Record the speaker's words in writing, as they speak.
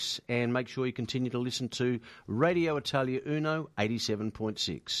thanks, and make sure you continue to listen to Radio Italia Uno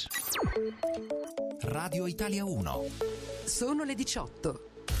 87.6. Radio Italia 1. Sono le 18.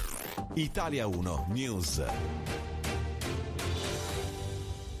 Italia 1 News.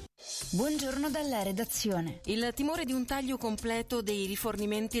 Buongiorno dalla redazione. Il timore di un taglio completo dei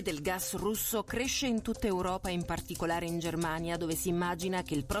rifornimenti del gas russo cresce in tutta Europa, in particolare in Germania, dove si immagina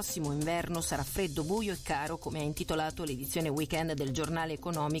che il prossimo inverno sarà freddo, buio e caro, come ha intitolato l'edizione weekend del giornale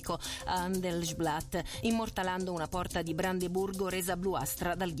economico Handelsblatt, immortalando una porta di Brandeburgo resa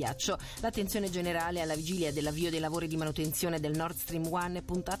bluastra dal ghiaccio. L'attenzione generale alla vigilia dell'avvio dei lavori di manutenzione del Nord Stream 1 è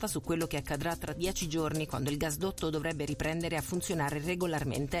puntata su quello che accadrà tra 10 giorni, quando il gasdotto dovrebbe riprendere a funzionare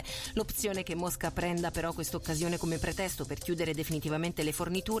regolarmente. L'opzione che Mosca prenda però questa occasione come pretesto per chiudere definitivamente le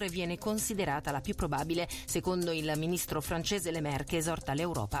forniture viene considerata la più probabile, secondo il ministro francese Le Maire, che esorta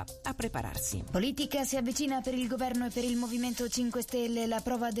l'Europa a prepararsi. Politica si avvicina per il governo e per il Movimento 5 Stelle la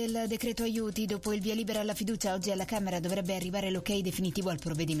prova del decreto aiuti. Dopo il via libera alla fiducia, oggi alla Camera dovrebbe arrivare l'ok definitivo al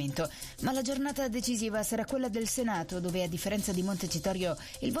provvedimento. Ma la giornata decisiva sarà quella del Senato, dove a differenza di Montecitorio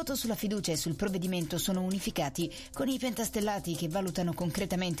il voto sulla fiducia e sul provvedimento sono unificati, con i pentastellati che valutano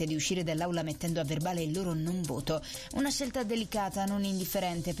concretamente di uscire dall'aula mettendo a verbale il loro non voto. Una scelta delicata, non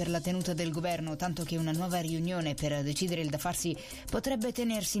indifferente per la tenuta del governo, tanto che una nuova riunione per decidere il da farsi potrebbe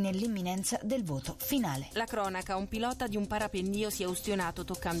tenersi nell'imminenza del voto finale. La cronaca: un pilota di un parapendio si è ustionato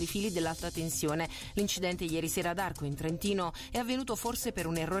toccando i fili dell'alta tensione. L'incidente ieri sera ad Arco, in Trentino, è avvenuto forse per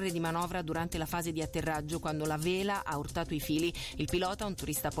un errore di manovra durante la fase di atterraggio, quando la vela ha urtato i fili. Il pilota, un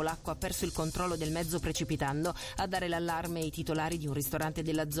turista polacco, ha perso il controllo del mezzo precipitando. A dare l'allarme i titolari di un ristorante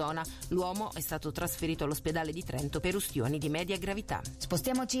della zona. L'uomo è stato trasferito all'ospedale di Trento per ustioni di media gravità.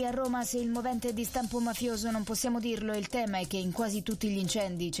 Spostiamoci a Roma. Se il movente è di stampo mafioso non possiamo dirlo, il tema è che in quasi tutti gli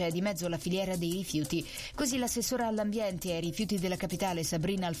incendi c'è di mezzo la filiera dei rifiuti. Così l'assessora all'ambiente e ai rifiuti della capitale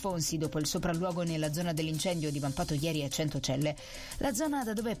Sabrina Alfonsi, dopo il sopralluogo nella zona dell'incendio divampato ieri a Centocelle. La zona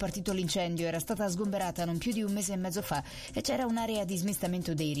da dove è partito l'incendio era stata sgomberata non più di un mese e mezzo fa e c'era un'area di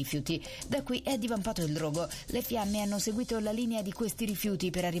smistamento dei rifiuti. Da qui è divampato il drogo. Le fiamme hanno seguito la linea di questi rifiuti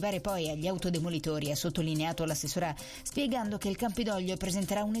per arrivare poi agli autodemolitori, ha sottolineato l'assessora, spiegando che il Campidoglio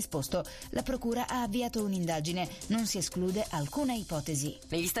presenterà un esposto. La procura ha avviato un'indagine, non si esclude alcuna ipotesi.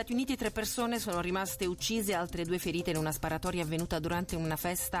 Negli Stati Uniti 3 persone sono rimaste uccise, altre 2 ferite in una sparatoria avvenuta durante una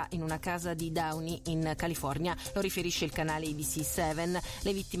festa in una casa di Downey in California. Lo riferisce il canale ABC7.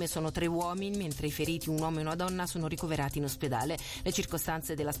 Le vittime sono 3 uomini, mentre i feriti, un uomo e una donna, sono ricoverati in ospedale. Le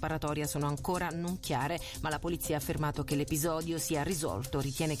circostanze della sparatoria sono ancora non chiare, ma la polizia ha affermato che l'episodio sia risolto.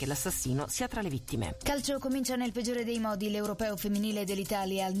 Ritiene che l'assassino sia tra le vittime. Calcio comincia nel peggiore dei modi l'Europeo femminile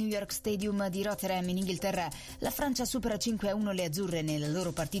dell'Italia al New York Stadium di Rotterdam in Inghilterra. La Francia supera 5-1 le azzurre nella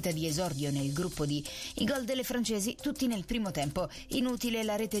loro partita di esordio nel gruppo D. I gol delle francesi tutti nel primo tempo. Inutile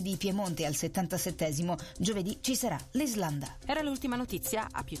la rete di Piemonte al 77esimo. Giovedì ci sarà l'Islanda. Era l'ultima notizia,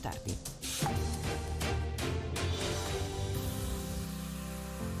 a più tardi.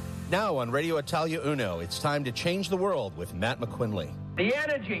 Now on Radio Italia Uno, it's time to change the world with Matt McQuinley. The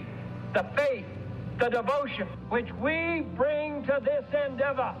energy, the faith, the devotion which we bring to this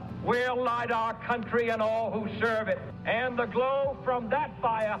endeavor will light our country and all who serve it. And the glow from that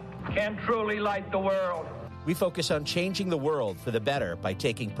fire can truly light the world. We focus on changing the world for the better by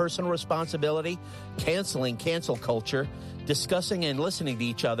taking personal responsibility, canceling cancel culture, discussing and listening to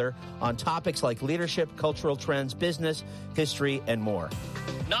each other on topics like leadership, cultural trends, business, history, and more.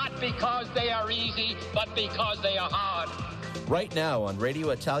 Not because they are easy, but because they are hard. Right now on Radio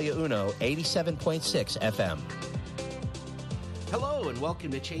Italia Uno 87.6 FM. Hello and welcome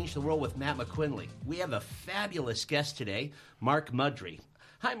to Change the World with Matt McQuinley. We have a fabulous guest today, Mark Mudry.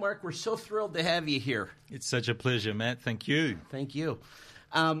 Hi, Mark. We're so thrilled to have you here. It's such a pleasure, Matt. Thank you. Thank you.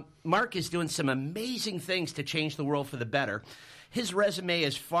 Mark is doing some amazing things to change the world for the better. His resume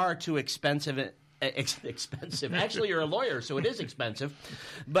is far too expensive. Expensive. Actually, you're a lawyer, so it is expensive,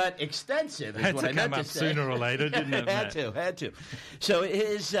 but extensive is what I meant to say. Had to come up sooner or later, didn't it, Matt? Had to. So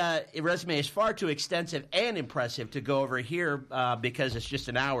his resume is far too extensive and impressive to go over here because it's just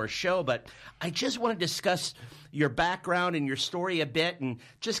an hour show, but I just want to discuss your background and your story a bit and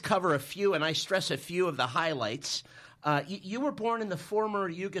just cover a few, and I stress a few of the highlights. You were born in the former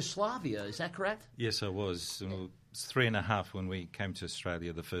Yugoslavia, is that correct? Yes, I was. I was 3.5 when we came to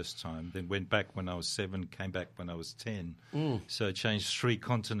Australia the first time, then went back when I was 7, came back when I was 10. So I changed 3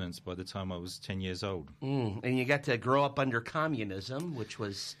 continents by the time I was 10 years old. And you got to grow up under communism, which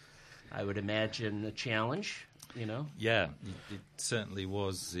was, I would imagine, a challenge, you know? Yeah, it certainly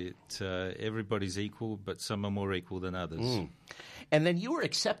was. Everybody's equal, but some are more equal than others. And then you were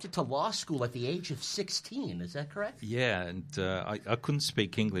accepted to law school at the age of 16. Is that correct? Yeah, and I couldn't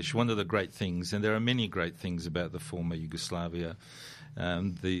speak English. One of the great things, and there are many great things about the former Yugoslavia,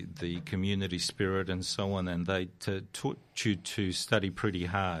 the community spirit and so on, and they taught you to study pretty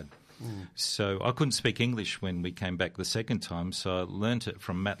hard. So I couldn't speak English when we came back the second time, so I learnt it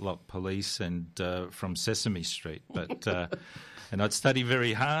from Matlock Police and from Sesame Street. But and I'd study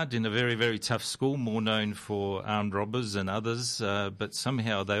very hard in a very, very tough school, more known for armed robbers and others, but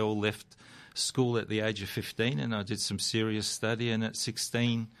somehow they all left school at the age of 15, and I did some serious study, and at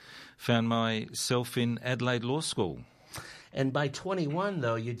 16 found myself in Adelaide Law School. And by 21,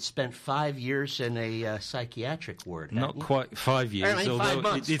 though, you'd spent 5 years in a psychiatric ward. Not quite 5 years, I mean, although 5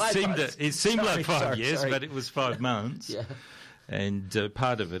 months, it seemed like 5 years, sorry. but it was 5 months. Yeah. And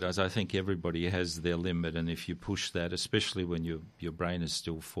part of it, as I think everybody has their limit, and if you push that, especially when your brain is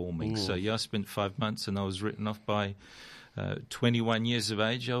still forming. So, yeah, I spent 5 months, and I was written off by 21 years of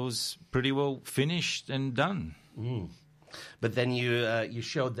age. I was pretty well finished and done. But then you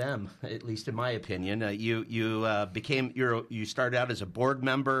showed them, at least in my opinion, you started out as a board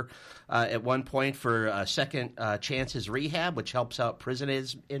member at one point for Second Chances Rehab, which helps out prison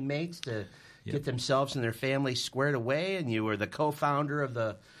inmates to get themselves and their families squared away, and you were the co-founder of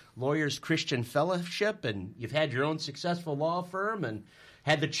the Lawyers Christian Fellowship, and you've had your own successful law firm and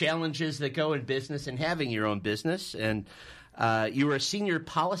had the challenges that go in business and having your own business, and you were a senior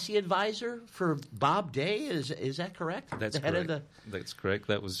policy advisor for Bob Day. Is that correct? That's correct. That's correct.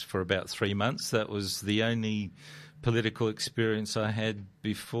 That was for about 3 months. That was the only political experience I had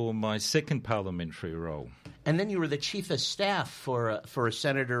before my second parliamentary role. And then you were the chief of staff for a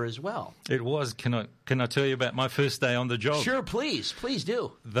senator as well. It was. Can I tell you about my first day on the job? Sure, please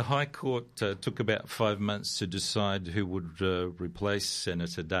do. The High Court took about 5 months to decide who would replace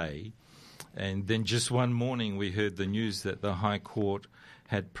Senator Day. And then just one morning we heard the news that the High Court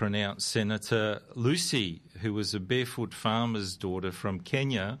had pronounced Senator Lucy, who was a barefoot farmer's daughter from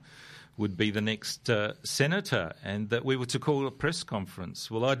Kenya, would be the next senator, and that we were to call a press conference.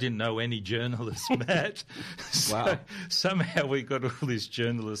 Well, I didn't know any journalists, Matt. So somehow we got all these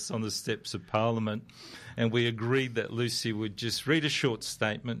journalists on the steps of Parliament, and we agreed that Lucy would just read a short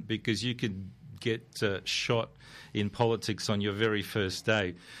statement, because you could get shot in politics on your very first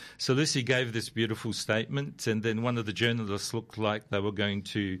day. So Lucy gave this beautiful statement, and then one of the journalists looked like they were going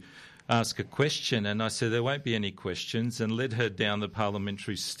to ask a question, and I said there won't be any questions, and led her down the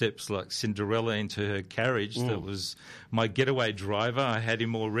parliamentary steps like Cinderella into her carriage. That was my getaway driver. I had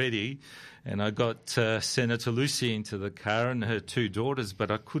him already, and I got Senator Lucy into the car and her two daughters,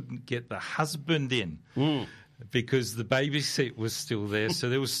 but I couldn't get the husband in. Because the baby seat was still there. So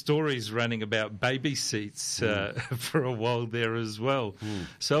there were stories running about baby seats for a while there as well.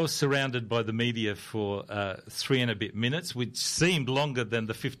 So I was surrounded by the media for 3 and a bit minutes, which seemed longer than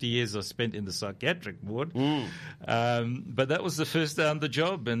the 50 years I spent in the psychiatric ward. But that was the first day on the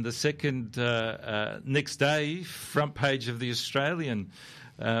job. And the second, next day, front page of the Australian.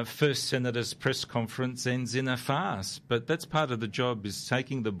 First Senator's press conference ends in a farce. But that's part of the job, is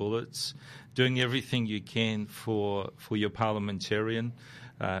taking the bullets, doing everything you can for your parliamentarian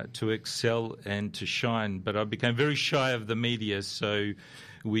to excel and to shine. But I became very shy of the media, so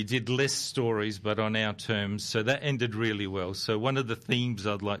we did less stories, but on our terms. So that ended really well. So one of the themes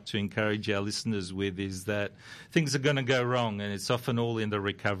I'd like to encourage our listeners with is that things are going to go wrong, and it's often all in the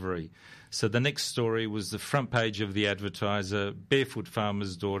recovery. So the next story was the front page of the Advertiser, barefoot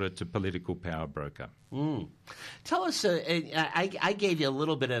farmer's daughter to political power broker. Tell us, I gave you a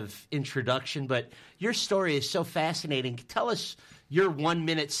little bit of introduction, but your story is so fascinating. Tell us your 1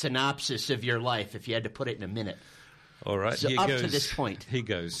 minute synopsis of your life, if you had to put it in a minute. All right, so up to this point. Here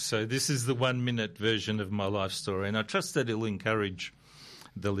goes. So this is the 1 minute version of my life story, and I trust that it'll encourage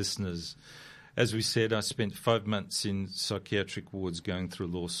the listeners. As we said, I spent 5 months in psychiatric wards going through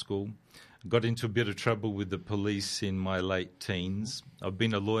law school. Got into a bit of trouble with the police in my late teens. I've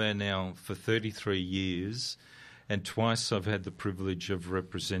been a lawyer now for 33 years, and twice I've had the privilege of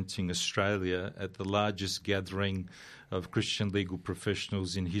representing Australia at the largest gathering of Christian legal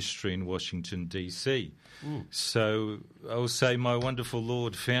professionals in history in Washington, D.C. So I will say my wonderful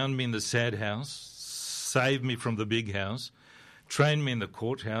Lord found me in the sad house, saved me from the big house, trained me in the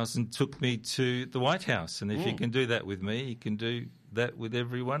courthouse, and took me to the White House. And if he can do that with me, he can do that with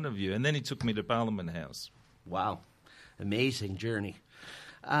every one of you. And then he took me to Parliament House. Wow. Amazing journey.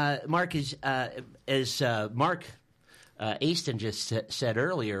 Mark, as Mark Aston just said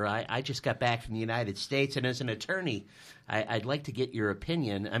earlier, I just got back from the United States, and as an attorney, I'd like to get your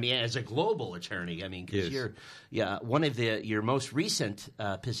opinion. I mean, as a global attorney, I mean, because one of your most recent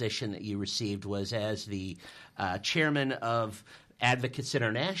position that you received was as the chairman of Advocates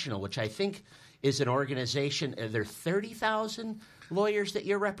International, which I think is an organization. Are there 30,000 lawyers that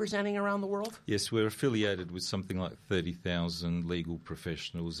you're representing around the world? Yes, we're affiliated with something like 30,000 legal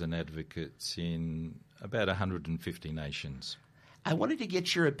professionals and advocates in about 150 nations. I wanted to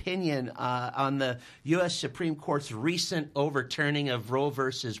get your opinion on the U.S. Supreme Court's recent overturning of Roe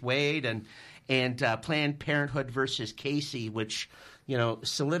versus Wade and Planned Parenthood versus Casey, which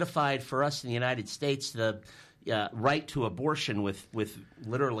solidified for us in the United States the right to abortion with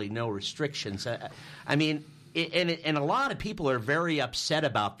literally no restrictions. I mean, and a lot of people are very upset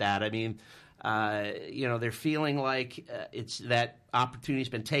about that. I mean, they're feeling like it's that opportunity's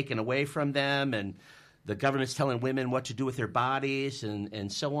been taken away from them, and the government's telling women what to do with their bodies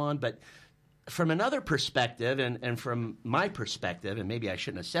and so on. But from another perspective, and from my perspective, and maybe I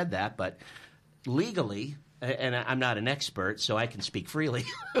shouldn't have said that, but legally, and I'm not an expert, so I can speak freely,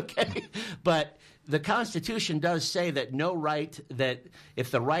 okay? But the Constitution does say that no right, that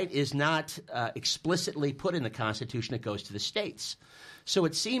if the right is not explicitly put in the Constitution, it goes to the states. So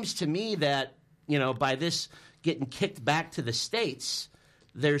it seems to me that, by this getting kicked back to the states,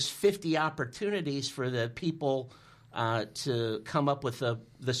 there's 50 opportunities for the people to come up with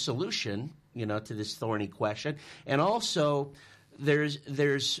the solution, to this thorny question. And also,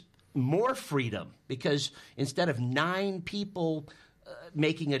 there's more freedom, because instead of 9 people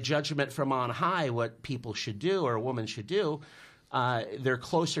making a judgment from on high what people should do or a woman should do, they're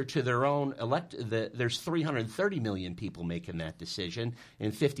closer to their own there's 330 million people making that decision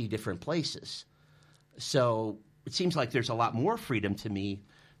in 50 different places. So it seems like there's a lot more freedom to me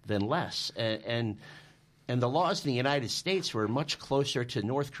than less. And the laws in the United States were much closer to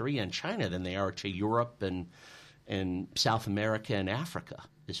North Korea and China than they are to Europe and South America and Africa,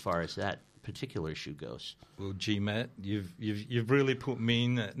 as far as that particular issue goes. Well, gee, Matt, you've really put me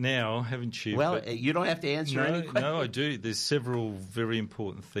in now, haven't you? Well, you don't have to answer any questions. No, I do. There's several very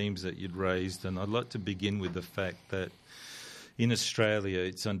important themes that you'd raised, and I'd like to begin with the fact that in Australia,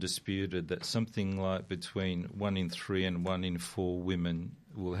 it's undisputed that something like between 1 in 3 and 1 in 4 women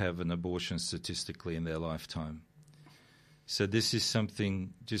will have an abortion statistically in their lifetime. So this is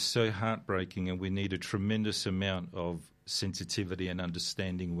something just so heartbreaking, and we need a tremendous amount of sensitivity and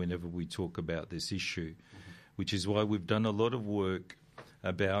understanding whenever we talk about this issue, which is why we've done a lot of work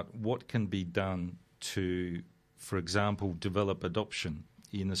about what can be done to, for example, develop adoption.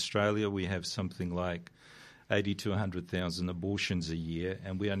 In Australia, we have something like 80 to 100,000 abortions a year,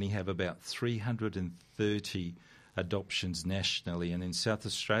 and we only have about 330 adoptions nationally. And in South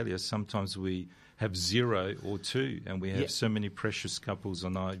Australia, sometimes we have 0 or 2, and we have so many precious couples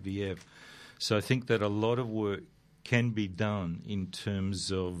on IVF. So I think that a lot of work can be done in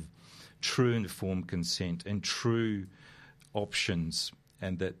terms of true informed consent and true options,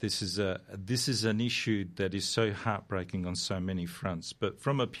 and that this is an issue that is so heartbreaking on so many fronts. But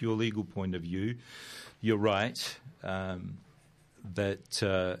from a pure legal point of view, you're right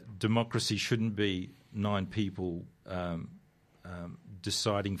that democracy shouldn't be 9 people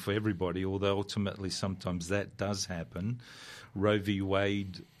deciding for everybody, although ultimately sometimes that does happen. Roe v.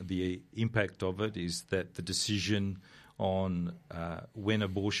 Wade, the impact of it is that the decision on when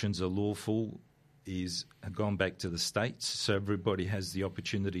abortions are lawful is gone back to the states, so everybody has the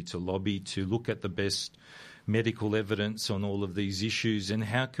opportunity to lobby, to look at the best medical evidence on all of these issues, and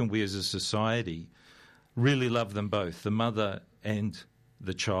how can we as a society really love them both, the mother and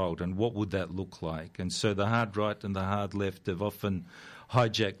the child, and what would that look like? And so the hard right and the hard left have often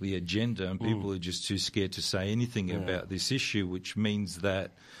hijacked the agenda, and people are just too scared to say anything about this issue, which means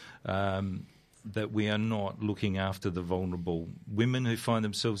that that we are not looking after the vulnerable women who find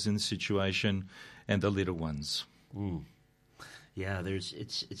themselves in the situation and the little ones. Yeah,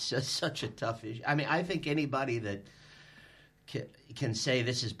 it's just such a tough issue. I mean, I think anybody that can say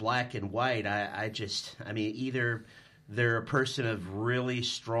this is black and white, I mean, either they're a person of really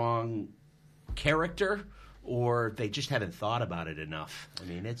strong character or they just haven't thought about it enough. I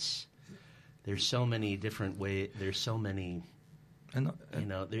mean, there's so many different ways. There's so many,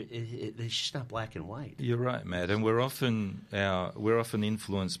 it's just not black and white. You're right, Matt. And we're often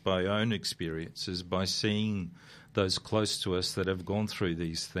influenced by our own experiences, by seeing those close to us that have gone through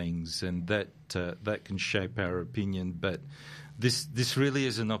these things, and that can shape our opinion. But this really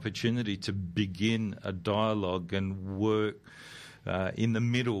is an opportunity to begin a dialogue and work in the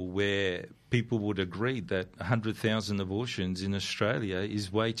middle, where people would agree that 100,000 abortions in Australia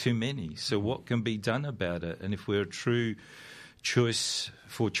is way too many. So what can be done about it? And if we're a true choice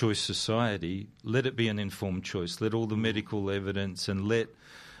society, let it be an informed choice. Let all the medical evidence and let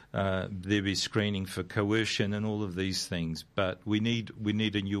There be screening for coercion and all of these things. But we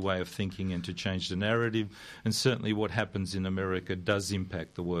need a new way of thinking and to change the narrative. And certainly what happens in America does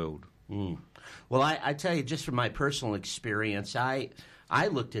impact the world. Mm. Well, I tell you, just from my personal experience, I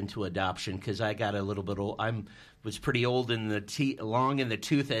looked into adoption because I got a little bit old. Was pretty old in the long in the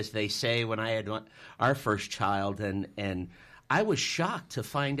tooth, as they say, when I had our first child, and I was shocked to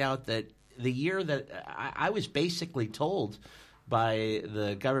find out that the year that I was basically told by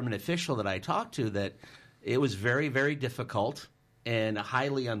the government official that I talked to that it was very, very difficult and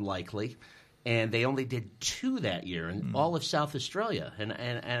highly unlikely, and they only did 2 that year in all of South Australia, and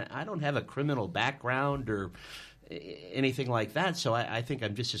I don't have a criminal background or anything like that, so I think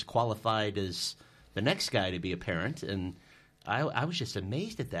I'm just as qualified as the next guy to be a parent, and I was just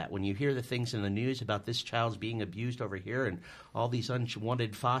amazed at that when you hear the things in the news about this child's being abused over here and all these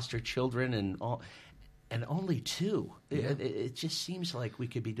unwanted foster children and all, and only 2. Yeah. It just seems like we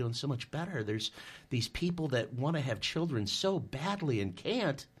could be doing so much better. There's these people that want to have children so badly and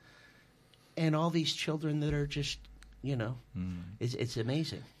can't, and all these children that are just, it's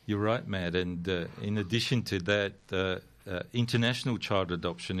amazing. You're right, Matt, and in addition to that, international child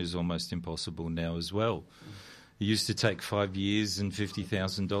adoption is almost impossible now as well. It used to take 5 years and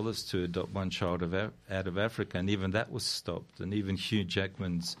 $50,000 to adopt one child out of Africa, and even that was stopped. And even Hugh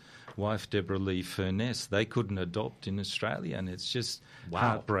Jackman's wife, Deborah Lee Furness, they couldn't adopt in Australia, and it's just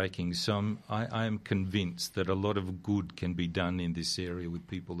heartbreaking. So I am convinced that a lot of good can be done in this area with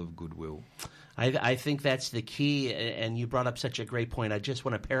people of goodwill. I think that's the key, and you brought up such a great point. I just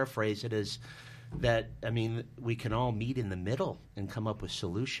want to paraphrase it as that, we can all meet in the middle and come up with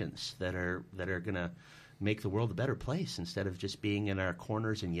solutions that are going to make the world a better place instead of just being in our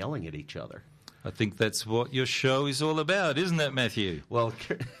corners and yelling at each other. I think that's what your show is all about, isn't it, Matthew? Well,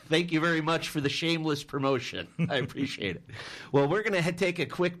 thank you very much for the shameless promotion. I appreciate it. Well, we're going to take a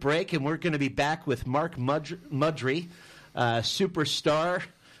quick break, and we're going to be back with Mark Mudry, superstar,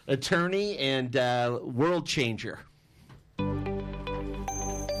 attorney, and world changer.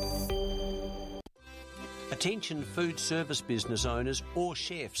 Attention food service business owners or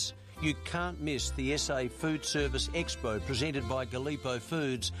chefs. You can't miss the SA Food Service Expo presented by Galipo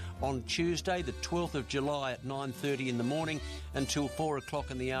Foods on Tuesday the 12th of July at 9:30 in the morning until 4 o'clock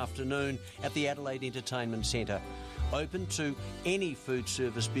in the afternoon at the Adelaide Entertainment Centre. Open to any food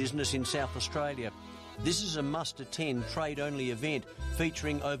service business in South Australia. This is a must-attend trade-only event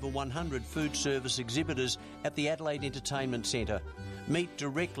featuring over 100 food service exhibitors at the Adelaide Entertainment Centre. Meet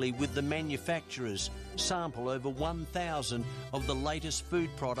directly with the manufacturers, sample over 1,000 of the latest food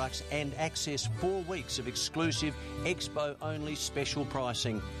products and access 4 weeks of exclusive Expo-only special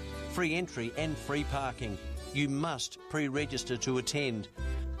pricing. Free entry and free parking. You must pre-register to attend.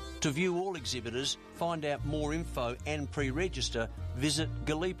 To view all exhibitors, find out more info and pre-register, visit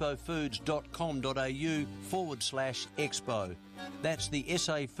galipofoods.com.au/expo. That's the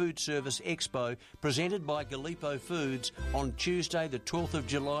SA Food Service Expo presented by Galipo Foods on Tuesday the 12th of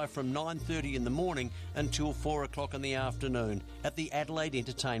July from 9:30 in the morning until 4 o'clock in the afternoon at the Adelaide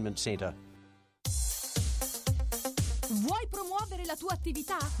Entertainment Centre. Vuoi promuovere la tua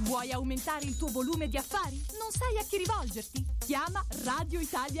attività? Vuoi aumentare il tuo volume di affari? Non sai a chi rivolgerti? Chiama Radio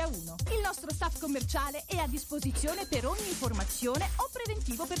Italia 1. Il nostro staff commerciale è a disposizione per ogni informazione o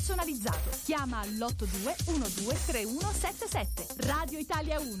preventivo personalizzato. Chiama all'82 123177. Radio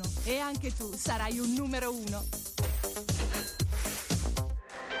Italia 1. E anche tu sarai un numero 1.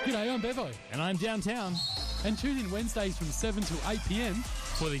 G'day, I'm Bevo. And I'm Downtown. And tune in Wednesdays from 7 to 8 p.m.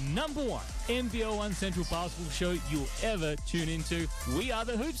 for the number 1 NBL1 Central Basketball show you'll ever tune into. We are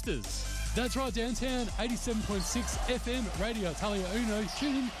the Hoopsters. That's right, Downtown, 87.6 FM, Radio Italia Uno.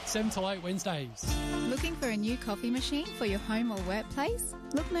 Tune in 7 to 8 Wednesdays. Looking for a new coffee machine for your home or workplace?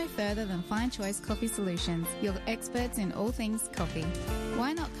 Look no further than Fine Choice Coffee Solutions, your experts in all things coffee.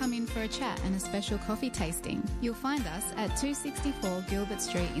 Why not come in for a chat and a special coffee tasting? You'll find us at 264 Gilbert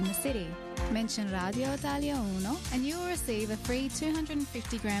Street in the city. Mention Radio Italia Uno and you will receive a free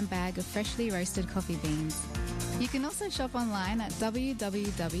 250-gram bag of freshly roasted coffee beans. You can also shop online at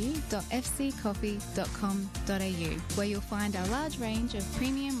www.fccoffee.com.au, where you'll find our large range of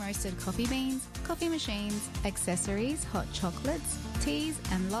premium roasted coffee beans, coffee machines, accessories, hot chocolates, teas,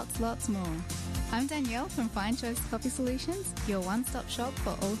 and lots more. I'm Danielle from Fine Choice Coffee Solutions, your one-stop shop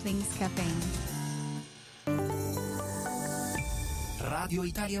for all things caffeine. Radio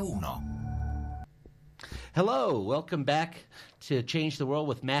Italia 1. Hello, welcome back to Change the World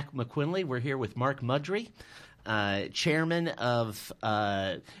with Mac McQuinley. We're here with Mark Mudry, chairman of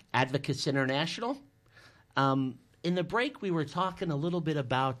Advocates International. In the break, we were talking a little bit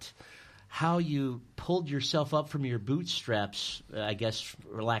about how you pulled yourself up from your bootstraps, I guess,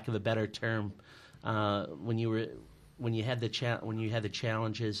 for lack of a better term, when you had the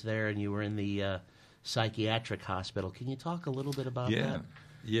challenges there and you were in the psychiatric hospital. Can you talk a little bit about that?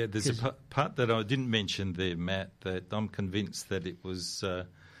 Yeah, there's a part that I didn't mention there, Matt, that I'm convinced that it was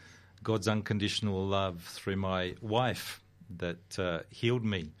God's unconditional love through my wife that healed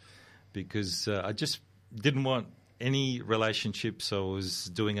me, because I just didn't want any relationships. I was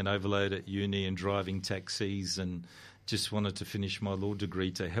doing an overload at uni and driving taxis and just wanted to finish my law degree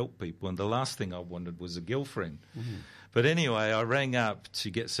to help people. And the last thing I wanted was a girlfriend. Mm-hmm. But anyway, I rang up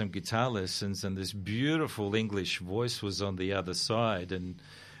to get some guitar lessons, and this beautiful English voice was on the other side. And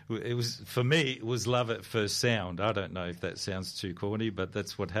it was, for me, it was love at first sound. I don't know if that sounds too corny, but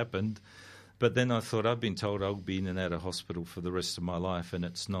that's what happened. But then I thought, I've been told I'll be in and out of hospital for the rest of my life, and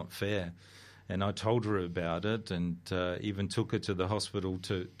it's not fair. And I told her about it, and even took her to the hospital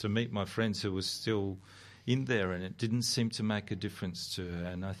to meet my friends who were still in there, and it didn't seem to make a difference to her.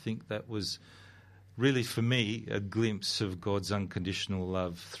 And I think that was really, for me, a glimpse of God's unconditional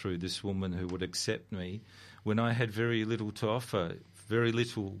love through this woman who would accept me when I had very little to offer, very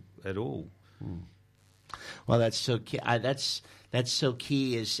little at all. Mm. Well, that's so key. That's so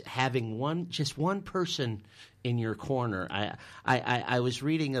key, is having just one person in your corner. I was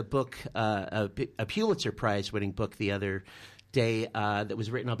reading a book, a Pulitzer Prize winning book the other day that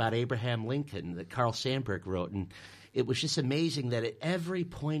was written about Abraham Lincoln that Carl Sandburg wrote, and it was just amazing that at every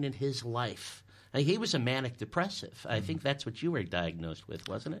point in his life, he was a manic depressive. I think that's what you were diagnosed with,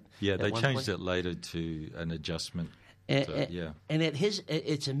 wasn't it? Yeah, they changed it later to an adjustment. And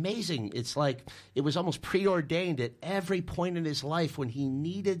it's amazing. It's like it was almost preordained at every point in his life when he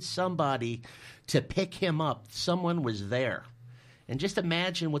needed somebody to pick him up. Someone was there. And just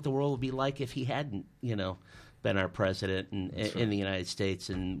imagine what the world would be like if he hadn't, been our president in the United States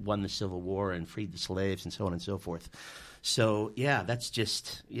and won the Civil War and freed the slaves and so on and so forth. So, that's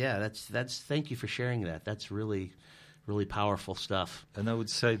thank you for sharing that. That's really, really powerful stuff. And I would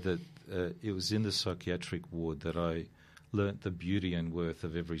say that it was in the psychiatric ward that I learnt the beauty and worth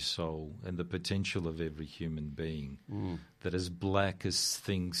of every soul and the potential of every human being. Mm. That as black as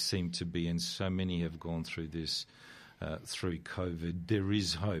things seem to be, and so many have gone through this, through COVID, there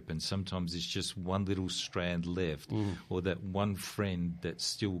is hope, and sometimes it's just one little strand left, or that one friend that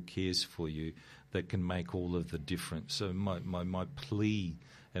still cares for you that can make all of the difference. So my plea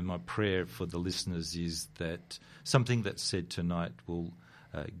and my prayer for the listeners is that something that's said tonight will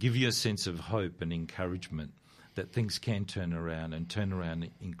give you a sense of hope and encouragement that things can turn around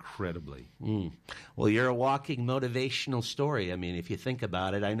incredibly. Mm. Well, you're a walking motivational story. I mean, if you think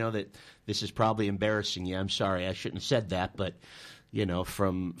about it, I know that this is probably embarrassing you. I'm sorry, I shouldn't have said that, but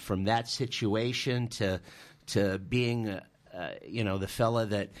from that situation to being the fella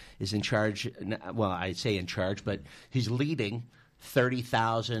that is in charge. Well, I say in charge, but he's leading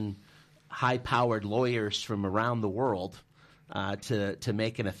 30,000 high-powered lawyers from around the world. To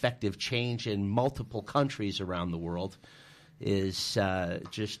make an effective change in multiple countries around the world is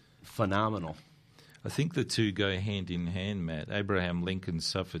just phenomenal. I think the two go hand in hand, Matt. Abraham Lincoln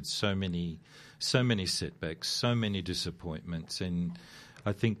suffered so many setbacks, so many disappointments, and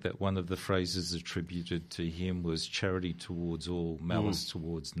I think that one of the phrases attributed to him was charity towards all, malice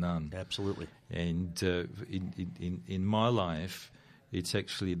towards none. Absolutely. And in my life, it's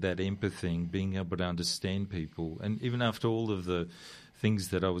actually that empathy, being able to understand people. And even after all of the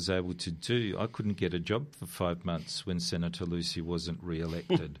things that I was able to do, I couldn't get a job for 5 months when Senator Lucy wasn't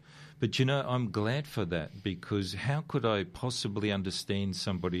re-elected. But, I'm glad for that, because how could I possibly understand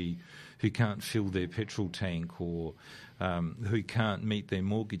somebody who can't fill their petrol tank or who can't meet their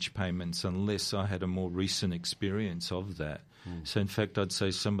mortgage payments unless I had a more recent experience of that? So, in fact, I'd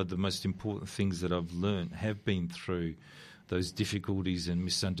say some of the most important things that I've learned have been through those difficulties and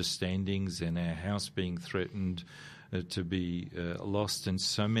misunderstandings, and our house being threatened to be lost, and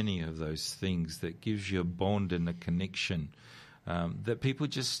so many of those things that gives you a bond and a connection that people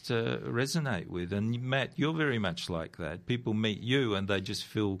just resonate with. And Matt, you're very much like that. People meet you and they just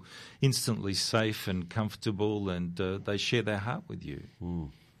feel instantly safe and comfortable, and they share their heart with you.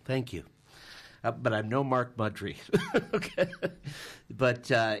 Thank you. But I'm no Mark Mudry. Okay.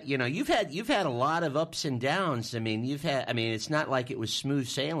 But you've had a lot of ups and downs. I mean, it's not like it was smooth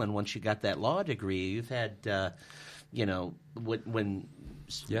sailing once you got that law degree. You've had, when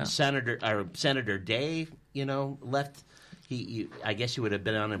Senator Day, left, I guess you would have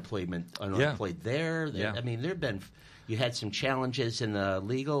been unemployed there. Yeah. I mean, you had some challenges in the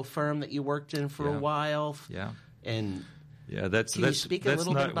legal firm that you worked in for a while. Yeah. And yeah, that's speak a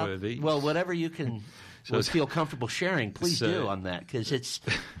little noteworthy. Bit about, whatever you can feel comfortable sharing, please do on that, because it's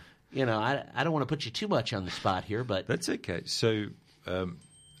I don't want to put you too much on the spot here, but that's okay. So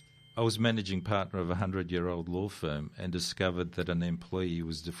I was managing partner of a 100-year-old law firm and discovered that an employee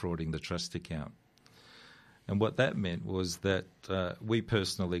was defrauding the trust account. And what that meant was that we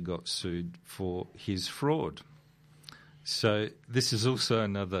personally got sued for his fraud. So this is also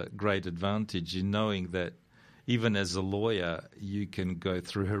another great advantage in knowing that even as a lawyer, you can go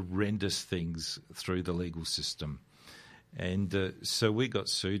through horrendous things through the legal system. And so we got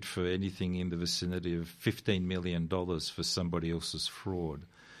sued for anything in the vicinity of $15 million for somebody else's fraud.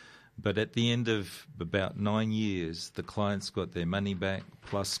 But at the end of about 9 years, the clients got their money back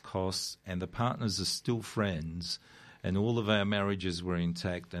plus costs, and the partners are still friends, and all of our marriages were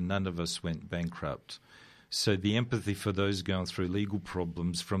intact, and none of us went bankrupt. So the empathy for those going through legal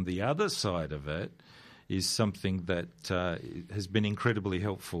problems from the other side of it is something that has been incredibly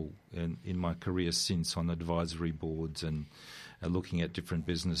helpful in my career since, on advisory boards and looking at different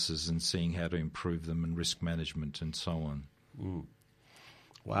businesses and seeing how to improve them and risk management and so on. Mm.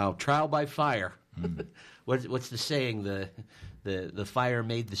 Wow, trial by fire. Mm. What's the saying? The fire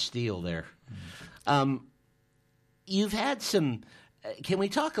made the steel there. Mm. You've had some... Can we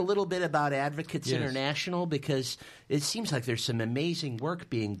talk a little bit about Advocates International? Because it seems like there's some amazing work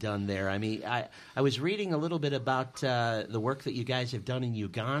being done there. I mean, I was reading a little bit about the work that you guys have done in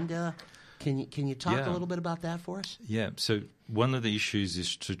Uganda. Can you talk a little bit about that for us? Yeah. So one of the issues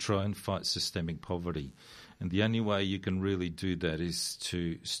is to try and fight systemic poverty. And the only way you can really do that is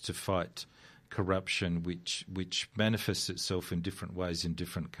to fight corruption, which manifests itself in different ways in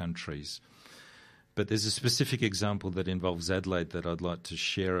different countries. But there's a specific example that involves Adelaide that I'd like to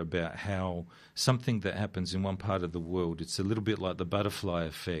share about how something that happens in one part of the world, it's a little bit like the butterfly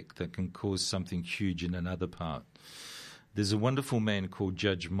effect that can cause something huge in another part. There's a wonderful man called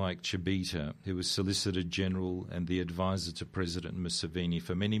Judge Mike Chibita, who was Solicitor General and the advisor to President Museveni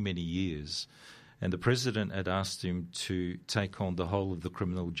for many, many years. And the president had asked him to take on the whole of the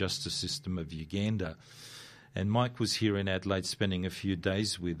criminal justice system of Uganda. And Mike was here in Adelaide spending a few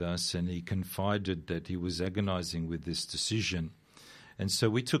days with us, and he confided that he was agonising with this decision. And so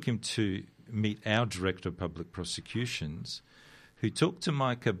we took him to meet our Director of Public Prosecutions, who talked to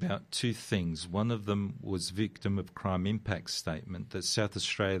Mike about two things. One of them was Victim of Crime Impact Statement that South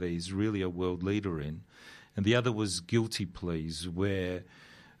Australia is really a world leader in. And the other was guilty pleas, where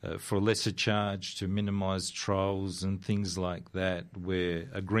for a lesser charge to minimise trials and things like that, where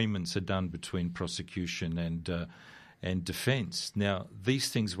agreements are done between prosecution and defence. Now, these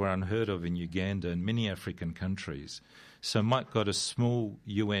things were unheard of in Uganda and many African countries. So Mike got a small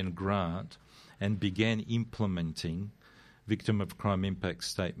UN grant and began implementing victim of crime impact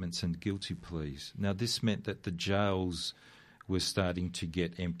statements and guilty pleas. Now, this meant that the jails were starting to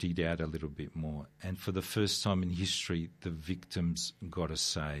get emptied out a little bit more. And for the first time in history, the victims got a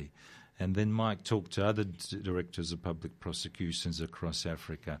say. And then Mike talked to other directors of public prosecutions across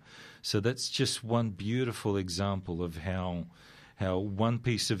Africa. So that's just one beautiful example of how one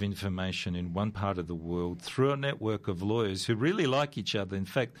piece of information in one part of the world, through a network of lawyers who really like each other. In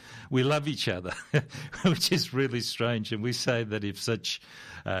fact, we love each other, which is really strange. And we say that if such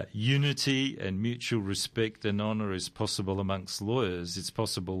unity and mutual respect and honour is possible amongst lawyers, it's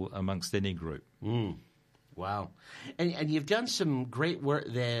possible amongst any group. Mm. Wow. And you've done some great work.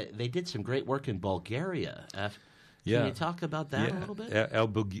 They did some great work in Bulgaria. Can you talk about that a little bit?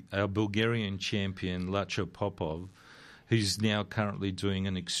 Our Bulgarian champion, Lacho Popov, who's now currently doing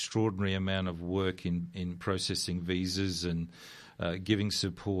an extraordinary amount of work in processing visas and giving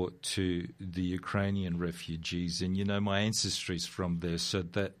support to the Ukrainian refugees. And, my ancestry is from there, so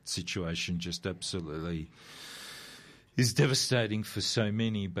that situation just absolutely is devastating for so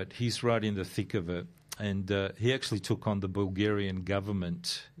many, but he's right in the thick of it. And he actually took on the Bulgarian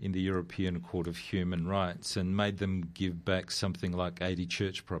government in the European Court of Human Rights and made them give back something like 80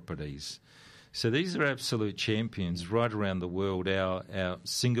 church properties. So these are absolute champions right around the world. Our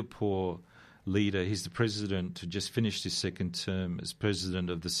Singapore leader, he's the president who just finished his second term as president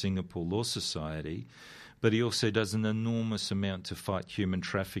of the Singapore Law Society, but he also does an enormous amount to fight human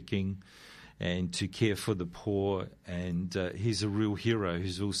trafficking and to care for the poor. And he's a real hero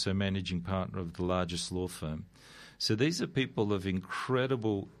who's also managing partner of the largest law firm. So these are people of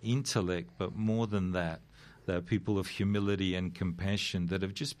incredible intellect, but more than that, they're people of humility and compassion that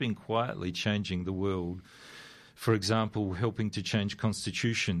have just been quietly changing the world. For example, helping to change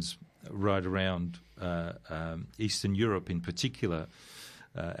constitutions right around Eastern Europe in particular.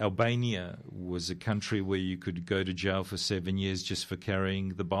 Albania was a country where you could go to jail for 7 years just for carrying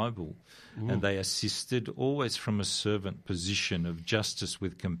the Bible. And they assisted, always from a servant position of justice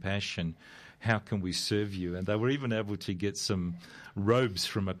with compassion, how can we serve you? And they were even able to get some robes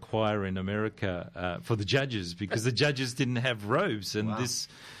from a choir in America for the judges, because the judges didn't have robes, and this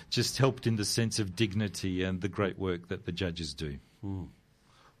just helped in the sense of dignity and the great work that the judges do.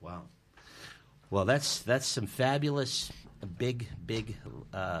 Wow. Well, that's some fabulous, big,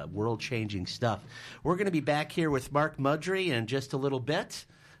 world-changing stuff. We're going to be back here with Mark Mudry in just a little bit,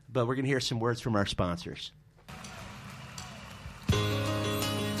 but we're going to hear some words from our sponsors.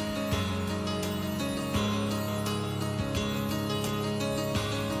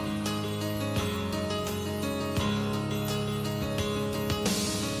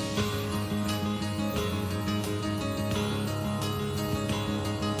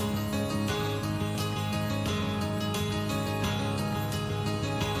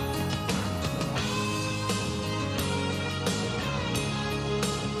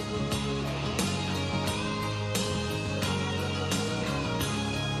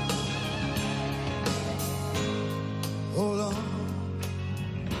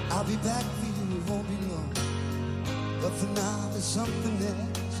 I'll be back for you, it won't be long. But for now, there's something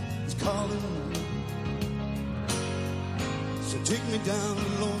else that's calling me. So take me down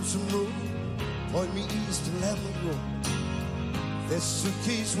the lonesome road, point me east and let me go. This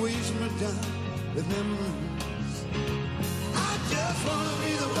suitcase weighs me down with memories. I just wanna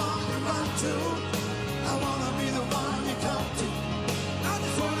be the one you run to. I wanna be the one you come to. I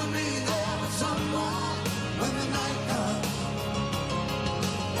just wanna be there with someone when the night comes.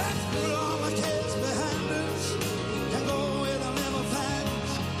 Let's put all my cares behind us and go where they'll never find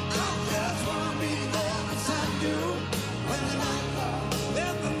us. I just wanna be there beside you when the night comes.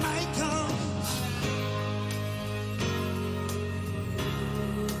 When the night comes.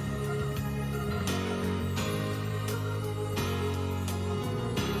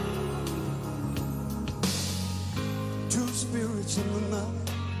 Two spirits in the night.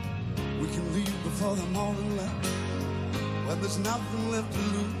 We can leave before the morning light. When there's nothing left to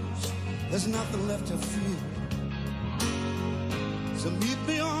lose, there's nothing left to fear. So meet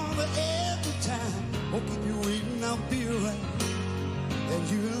me on the edge of time. Won't keep you waiting, I'll be around. And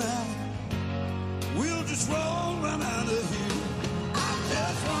you and I, we'll just roll right out of here. I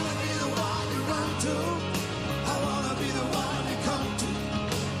just wanna be the one you run to. I wanna be the one you come to.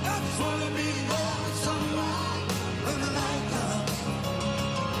 I just wanna be there with someone when the night comes.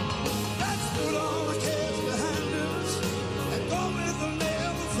 Let's put all the cares behind us and go where they'll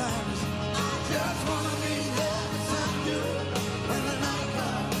never find us. I just wanna be there beside you when the night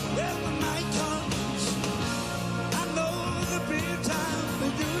comes. When the night comes, I know there'll be a time for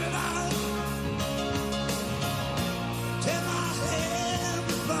you and I. Take my hand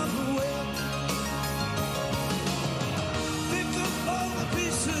above the well.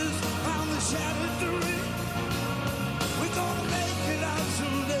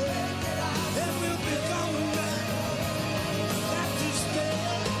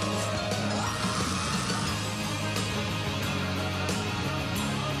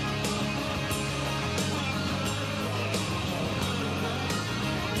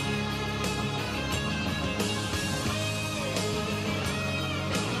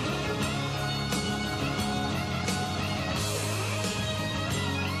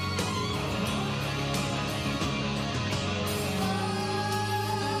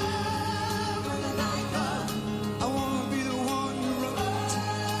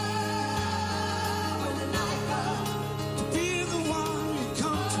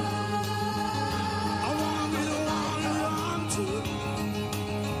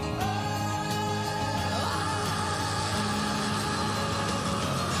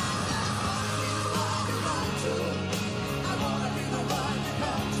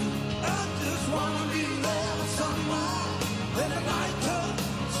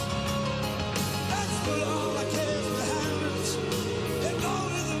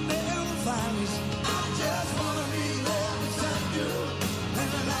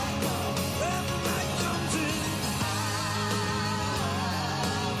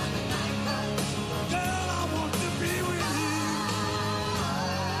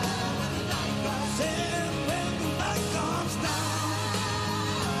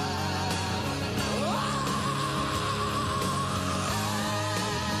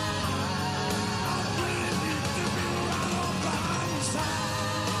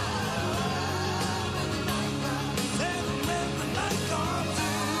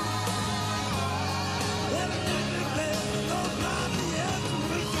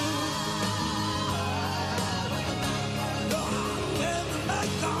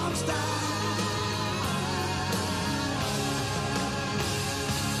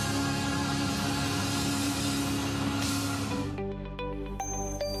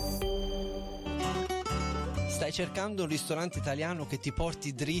 Stai cercando un ristorante italiano che ti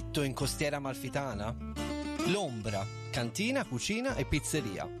porti dritto in Costiera Amalfitana? L'Ombra, cantina, cucina e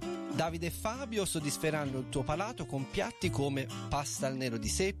pizzeria. Davide e Fabio soddisferanno il tuo palato con piatti come pasta al nero di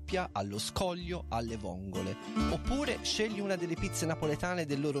seppia, allo scoglio, alle vongole. Oppure scegli una delle pizze napoletane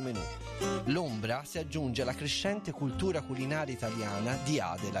del loro menù. L'Ombra si aggiunge alla crescente cultura culinaria italiana di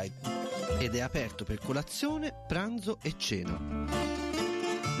Adelaide ed è aperto per colazione, pranzo e cena.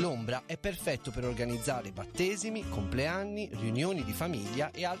 L'Ombra è perfetto per organizzare battesimi, compleanni, riunioni di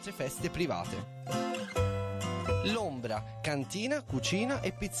famiglia e altre feste private. L'Ombra, cantina, cucina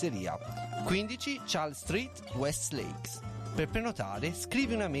e pizzeria. 15 Charles Street, West Lakes. Per prenotare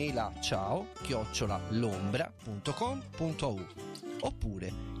scrivi una mail a ciao@lombra.com.au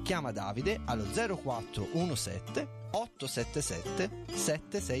oppure chiama Davide allo 0417 877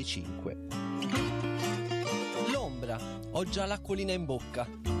 765. L'Ombra, ho già l'acquolina in bocca.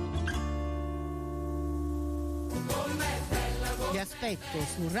 Vi aspetto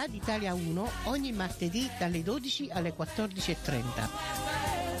su Radio Italia 1 ogni martedì dalle 12 alle 14:30.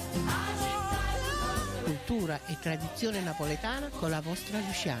 Cultura e tradizione napoletana con la vostra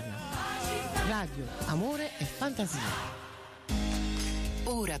Luciana. Radio, amore e fantasia.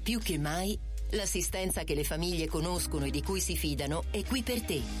 Ora più che mai, l'assistenza che le famiglie conoscono e di cui si fidano è qui per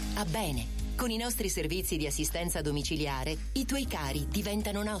te, a Bene. Con i nostri servizi di assistenza domiciliare, i tuoi cari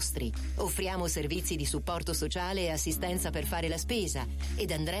diventano nostri. Offriamo servizi di supporto sociale e assistenza per fare la spesa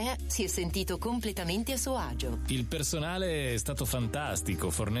ed Andrea si è sentito completamente a suo agio. Il personale è stato fantastico,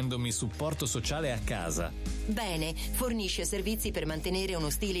 fornendomi supporto sociale a casa. Bene, fornisce servizi per mantenere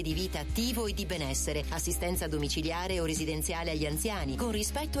uno stile di vita attivo e di benessere, assistenza domiciliare o residenziale agli anziani, con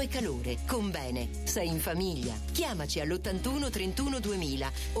rispetto e calore. Con Bene, sei in famiglia. Chiamaci all'81 31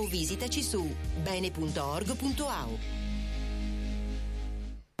 2000 o visitaci su bene.org.au.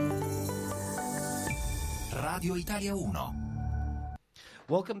 Radio Italia 1.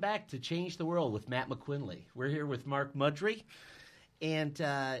 Welcome back to Change the World with Matt McQuinley. We're here with Mark Mudry. And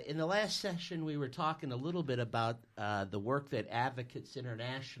in the last session, we were talking a little bit about the work that Advocates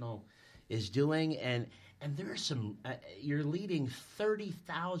International is doing. And there are some, you're leading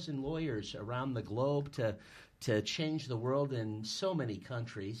 30,000 lawyers around the globe to change the world in so many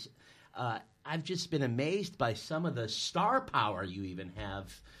countries. I've just been amazed by some of the star power you even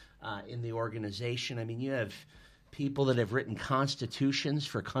have in the organization. I mean, you have people that have written constitutions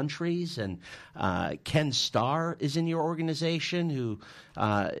for countries, and Ken Starr is in your organization, who,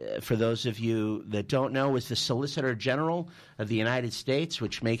 for those of you that don't know, is the Solicitor General of the United States,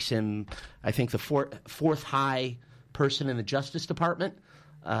 which makes him, I think, the fourth high person in the Justice Department.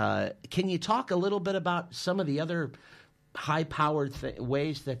 Can you talk a little bit about some of the other high-powered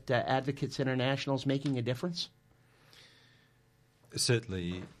ways that Advocates International is making a difference?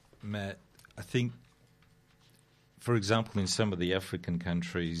 Certainly, Matt. I think, for example, in some of the African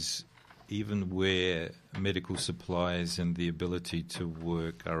countries, even where medical supplies and the ability to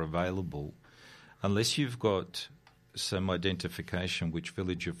work are available, unless you've got some identification, which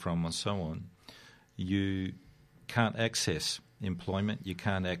village you're from and so on, you can't access employment, you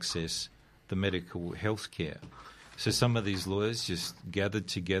can't access the medical health care. So some of these lawyers just gathered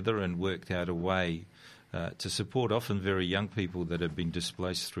together and worked out a way to support often very young people that have been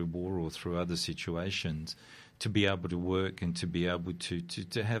displaced through war or through other situations, to be able to work and to be able to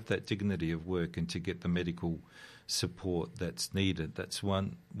have that dignity of work and to get the medical support that's needed. That's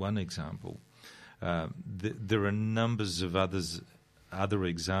one example. There are numbers of other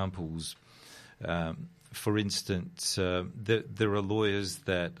examples. For instance, there are lawyers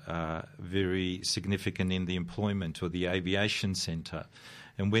that are very significant in the employment or the aviation sector,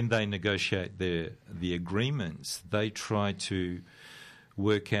 and when they negotiate the agreements, they try to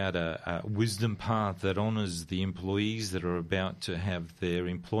work out a wisdom path that honours the employees that are about to have their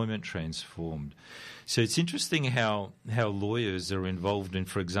employment transformed. So it's interesting how lawyers are involved in,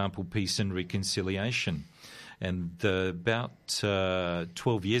 for example, peace and reconciliation. And about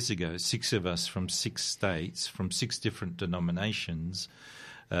 12 years ago, 6 of us from 6 states, from 6 different denominations,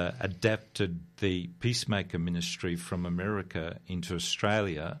 adapted the peacemaker ministry from America into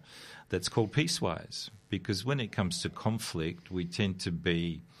Australia that's called Peacewise. Because when it comes to conflict, we tend to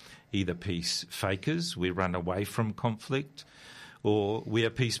be either peace fakers, we run away from conflict, or we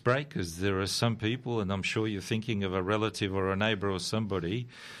are peace breakers. There are some people, and I'm sure you're thinking of a relative or a neighbour or somebody,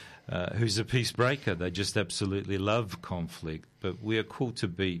 who's a peace breaker. They just absolutely love conflict, but we are called to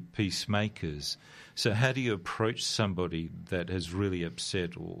be peacemakers. So how do you approach somebody that has really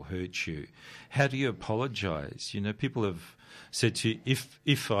upset or hurt you? How do you apologise? You know, people have said to you,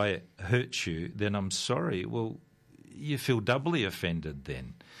 if I hurt you, then I'm sorry. Well, you feel doubly offended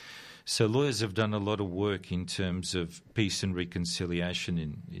then. So lawyers have done a lot of work in terms of peace and reconciliation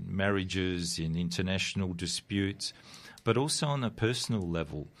in marriages, in international disputes, but also on a personal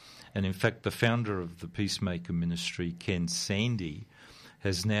level. And in fact, the founder of the Peacemaker Ministry, Ken Sande,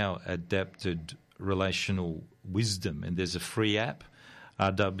 has now adapted relational wisdom. And there's a free app,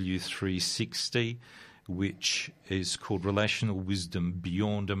 RW360, which is called Relational Wisdom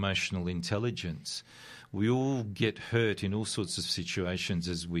Beyond Emotional Intelligence. We all get hurt in all sorts of situations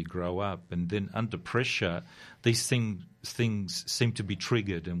as we grow up, and then under pressure, these things seem to be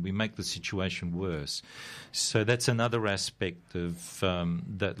triggered, and we make the situation worse. So that's another aspect of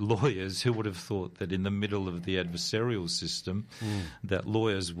that lawyers, who would have thought that in the middle of the adversarial system, that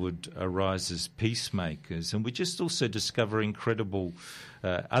lawyers would arise as peacemakers. And we just also discover incredible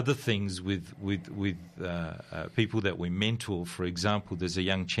other things with people that we mentor. For example, there's a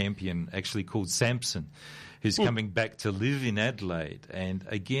young champion actually called Samson, who's coming back to live in Adelaide. And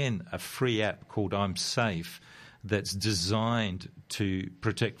again, a free app called I'm Safe that's designed to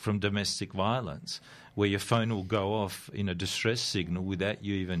protect from domestic violence, where your phone will go off in a distress signal without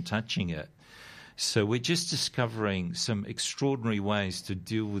you even touching it. So we're just discovering some extraordinary ways to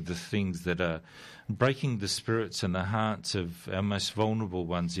deal with the things that are breaking the spirits and the hearts of our most vulnerable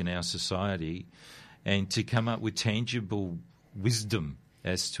ones in our society, and to come up with tangible wisdom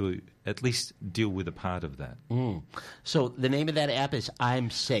as to at least deal with a part of that. So the name of that app is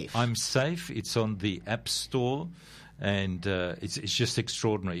I'm Safe. I'm Safe. It's on the App Store, and it's just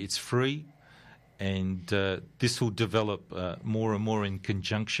extraordinary. It's free, and this will develop more and more in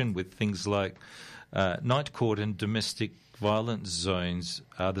conjunction with things like night court and domestic violence zones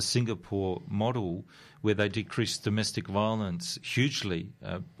are the Singapore model, where they decrease domestic violence hugely.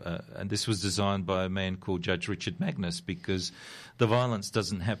 And this was designed by a man called Judge Richard Magnus, because the violence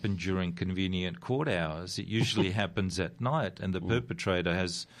doesn't happen during convenient court hours. It usually happens at night, and the perpetrator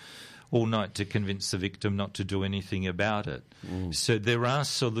has all night to convince the victim not to do anything about it. So there are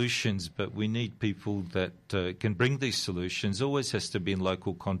solutions, but we need people that can bring these solutions. Always has to be in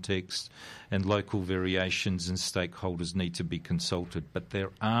local context, and local variations and stakeholders need to be consulted. But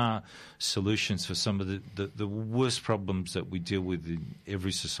there are solutions for some of the worst problems that we deal with in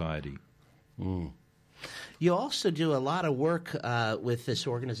every society. You also do a lot of work with this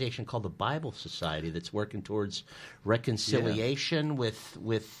organization called the Bible Society that's working towards reconciliation with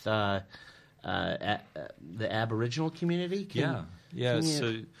the Aboriginal community.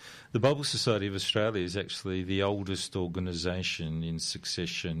 So the Bible Society of Australia is actually the oldest organisation in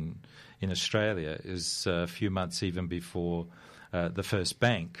succession in Australia. Is a few months even before the first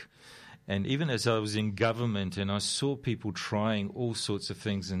bank. And even as I was in government and I saw people trying all sorts of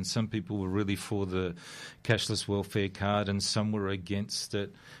things, and some people were really for the cashless welfare card and some were against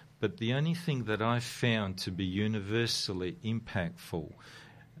it. But the only thing that I found to be universally impactful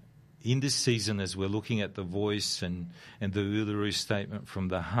in this season, as we're looking at the voice and the Uluru Statement from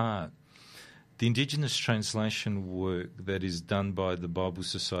the Heart, the Indigenous translation work that is done by the Bible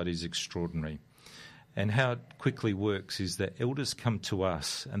Society is extraordinary. And how it quickly works is that elders come to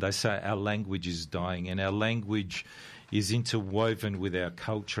us and they say our language is dying, and our language is interwoven with our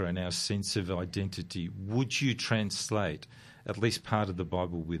culture and our sense of identity. Would you translate at least part of the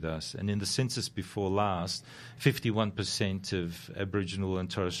Bible with us? And in the census before last, 51% of Aboriginal and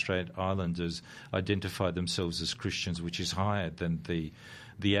Torres Strait Islanders identify themselves as Christians, which is higher than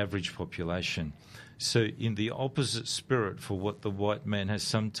the average population. So in the opposite spirit for what the white man has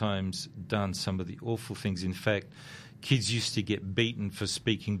sometimes done, some of the awful things. In fact, kids used to get beaten for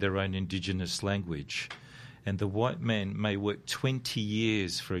speaking their own Indigenous language. And the white man may work 20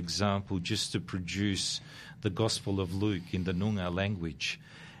 years, for example, just to produce the Gospel of Luke in the Noongar language.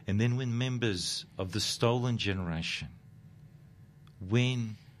 And then when members of the stolen generation,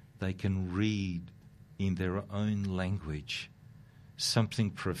 when they can read in their own language, something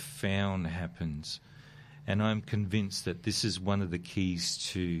profound happens. And I'm convinced that this is one of the keys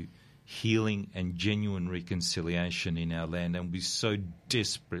to healing and genuine reconciliation in our land, and we so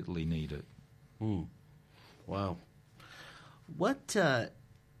desperately need it. Wow. What,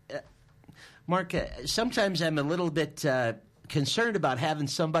 Mark, sometimes I'm a little bit concerned about having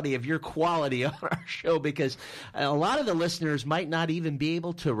somebody of your quality on our show, because a lot of the listeners might not even be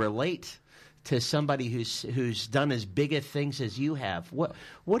able to relate to somebody who's done as big of things as you have. What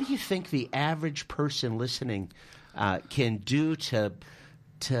do you think the average person listening can do to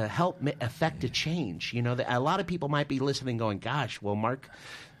help affect a change? You know, a lot of people might be listening going, gosh, well, Mark,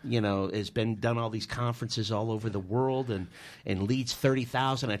 has done all these conferences all over the world and leads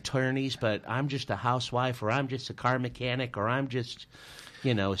 30,000 attorneys, but I'm just a housewife, or I'm just a car mechanic, or I'm just,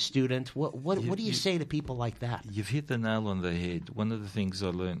 a student. What do you say to people like that? You've hit the nail on the head. One of the things I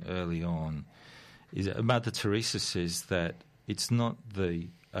learned early on is Mother Teresa says that it's not the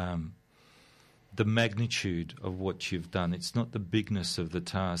magnitude of what you've done. It's not the bigness of the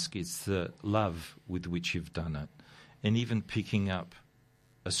task. It's the love with which you've done it. And even picking up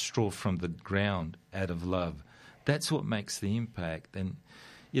a straw from the ground out of love, that's what makes the impact. And,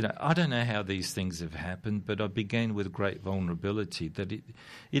 I don't know how these things have happened, but I began with great vulnerability that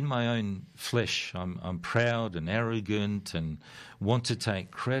in my own flesh, I'm proud and arrogant and want to take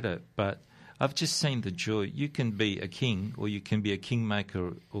credit, but I've just seen the joy. You can be a king, or you can be a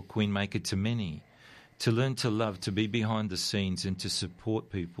kingmaker or queenmaker to many. To learn to love, to be behind the scenes and to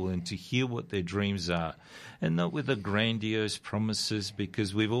support people and to hear what their dreams are. And not with the grandiose promises,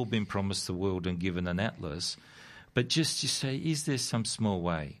 because we've all been promised the world and given an atlas, but just to say, is there some small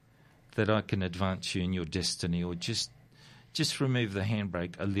way that I can advance you in your destiny, or just remove the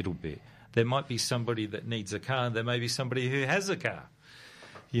handbrake a little bit? There might be somebody that needs a car, and there may be somebody who has a car.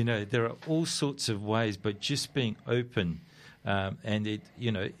 There are all sorts of ways, but just being open. And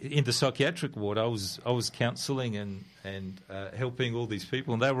in the psychiatric ward, I was counselling and helping all these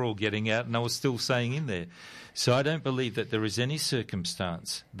people, and they were all getting out, and I was still staying in there. So I don't believe that there is any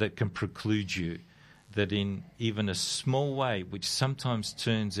circumstance that can preclude you that in even a small way, which sometimes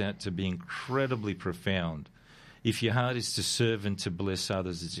turns out to be incredibly profound, if your heart is to serve and to bless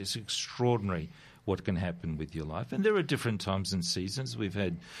others, it's just extraordinary what can happen with your life. And there are different times and seasons. We've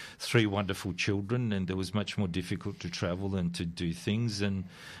had 3 wonderful children, and it was much more difficult to travel and to do things.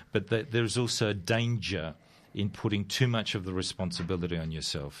 But there's also a danger in putting too much of the responsibility on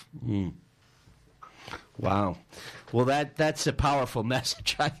yourself. Mm. Wow. Well, that's a powerful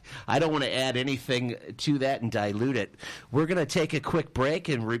message. I don't want to add anything to that and dilute it. We're going to take a quick break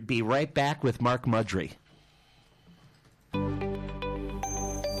and be right back with Mark Mudry.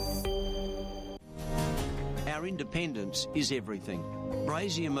 Our independence is everything.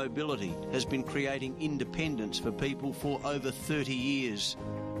 Brazier Mobility has been creating independence for people for over 30 years.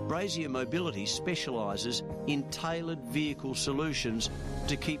 Brazier Mobility specialises in tailored vehicle solutions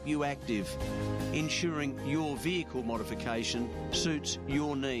to keep you active, ensuring your vehicle modification suits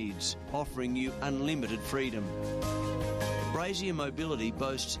your needs, offering you unlimited freedom. Brazier Mobility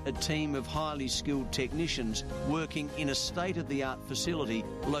boasts a team of highly skilled technicians working in a state-of-the-art facility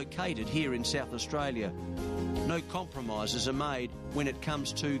located here in South Australia. No compromises are made when it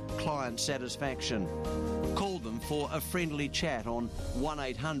comes to client satisfaction. Call them for a friendly chat on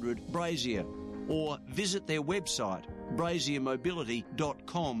 1800-BRAZIER or visit their website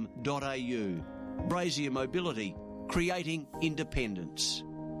braziermobility.com.au. Brazier Mobility, creating independence.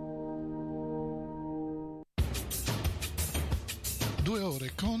 2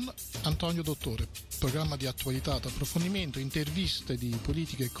 ore con Antonio Dottore, programma di attualità, approfondimento, interviste di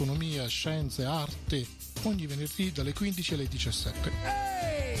politica, economia, scienze, arte, ogni venerdì dalle 15 alle 17.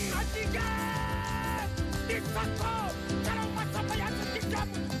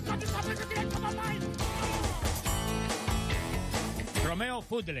 Romeo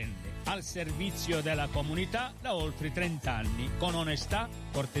Foodland, al servizio della comunità da oltre 30 anni, con onestà,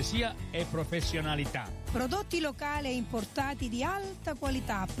 cortesia e professionalità. Prodotti locali e importati di alta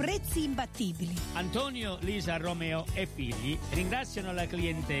qualità, prezzi imbattibili. Antonio, Lisa, Romeo e figli ringraziano la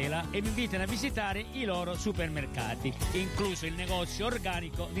clientela e vi invitano a visitare i loro supermercati, incluso il negozio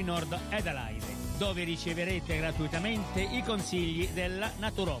organico di Nord Adelaide, dove riceverete gratuitamente i consigli della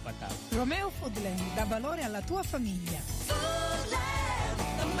naturopata. Romeo Foodland dà valore alla tua famiglia.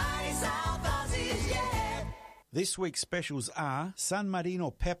 This week's specials are San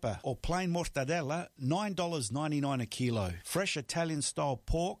Marino pepper or plain mortadella, $9.99 a kilo. Fresh Italian-style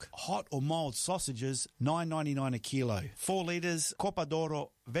pork, hot or mild sausages, $9.99 a kilo. 4 litres Coppa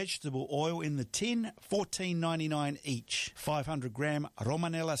d'Oro vegetable oil in the tin, $14.99 each. 500-gram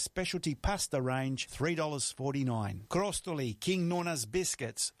Romanella specialty pasta range, $3.49. Crostoli King Nonna's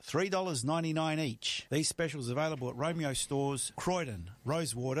biscuits, $3.99 each. These specials available at Romeo stores, Croydon,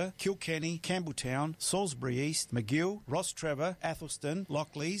 Rosewater, Kilkenny, Campbelltown, Salisbury East, McGill, Ross Trevor, Athelston,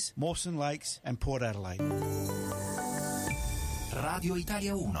 Lockleys, Mawson Lakes and Port Adelaide. Radio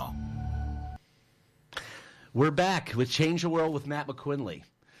Italia 1. We're back with Change the World with Matt McQuinley.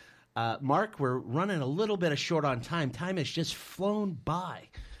 Mark, we're running a little bit short on time. Time has just flown by.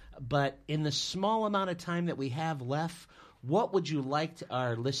 But in the small amount of time that we have left, what would you like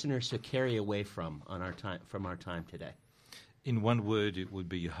our listeners to carry away from our time today? In one word, it would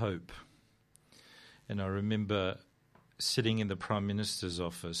be hope. And I remember sitting in the Prime Minister's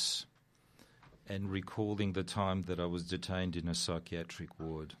office and recalling the time that I was detained in a psychiatric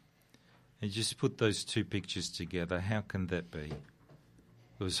ward. And just put those two pictures together, how can that be?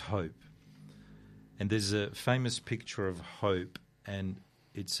 It was hope. And there's a famous picture of hope, and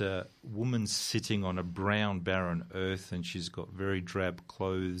it's a woman sitting on a brown, barren earth, and she's got very drab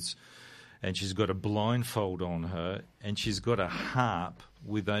clothes, and she's got a blindfold on her, and she's got a harp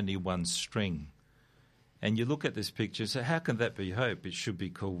with only one string. And you look at this picture and say, how can that be hope? It should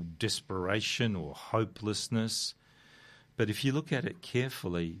be called desperation or hopelessness. But if you look at it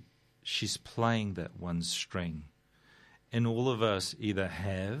carefully, she's playing that one string. And all of us either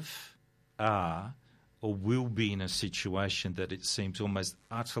have, are, or will be in a situation that it seems almost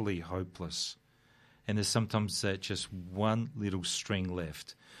utterly hopeless. And there's sometimes that just one little string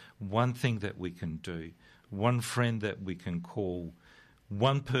left, one thing that we can do, one friend that we can call,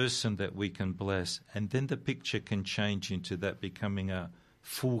 one person that we can bless, and then the picture can change into that becoming a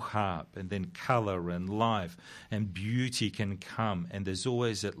full harp, and then colour and life and beauty can come, and there's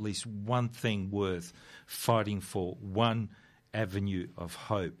always at least one thing worth fighting for, one avenue of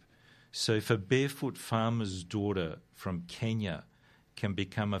hope. So if a barefoot farmer's daughter from Kenya can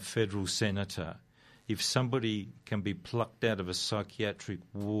become a federal senator, if somebody can be plucked out of a psychiatric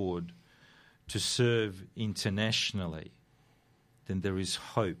ward to serve internationally, then there is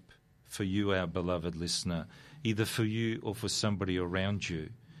hope for you, our beloved listener, either for you or for somebody around you.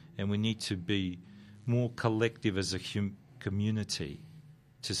 And we need to be more collective as a community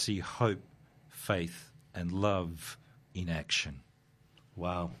to see hope, faith, and love in action.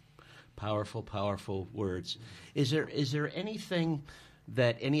 Wow. Powerful, powerful words. Is there anything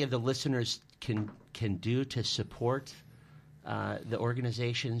that any of the listeners can do to support the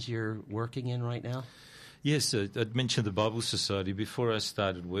organizations you're working in right now? Yes, I'd mentioned the Bible Society. Before I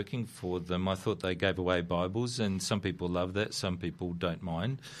started working for them, I thought they gave away Bibles, and some people love that, some people don't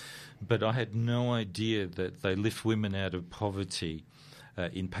mind. But I had no idea that they lift women out of poverty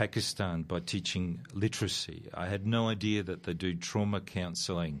in Pakistan by teaching literacy. I had no idea that they do trauma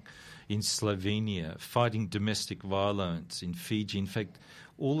counselling in Slovenia, fighting domestic violence in Fiji. In fact,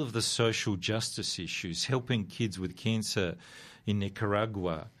 all of the social justice issues, helping kids with cancer in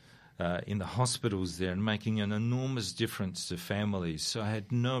Nicaragua, in the hospitals there, and making an enormous difference to families. So I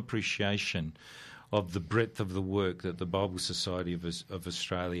had no appreciation of the breadth of the work that the Bible Society of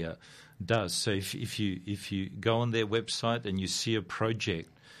Australia does. So if you go on their website and you see a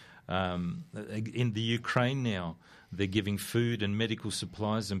project in the Ukraine now, they're giving food and medical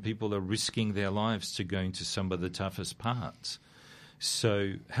supplies, and people are risking their lives to go into some of the toughest parts.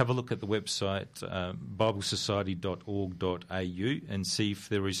 So have a look at the website, biblesociety.org.au, and see if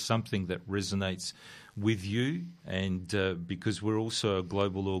there is something that resonates with you. And because we're also a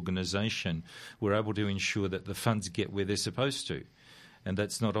global organisation, we're able to ensure that the funds get where they're supposed to. And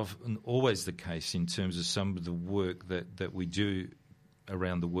that's not often always the case in terms of some of the work that we do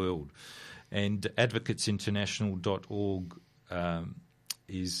around the world. And advocatesinternational.org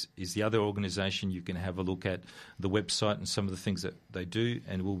is the other organisation. You can have a look at the website and some of the things that they do.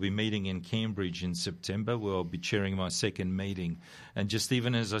 And we'll be meeting in Cambridge in September, where I'll be chairing my second meeting. And just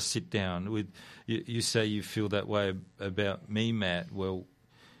even as I sit down, you say you feel that way about me, Matt. Well,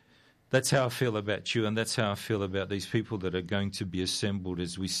 that's how I feel about you, and that's how I feel about these people that are going to be assembled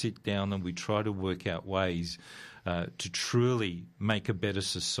as we sit down and we try to work out ways to truly make a better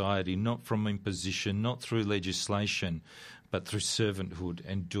society, not from imposition, not through legislation, but through servanthood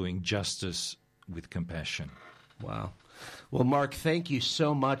and doing justice with compassion. Wow. Well, Mark, thank you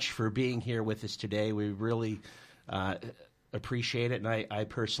so much for being here with us today. We really appreciate it, and I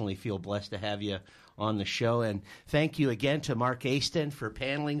personally feel blessed to have you on the show. And thank you again to Mark Aston for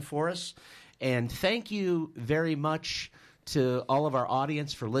paneling for us. And thank you very much to all of our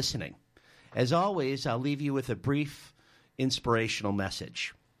audience for listening. As always, I'll leave you with a brief inspirational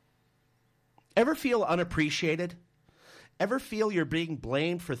message. Ever feel unappreciated? Ever feel you're being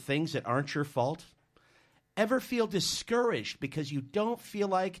blamed for things that aren't your fault? Ever feel discouraged because you don't feel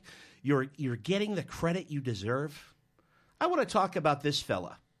like you're getting the credit you deserve? I want to talk about this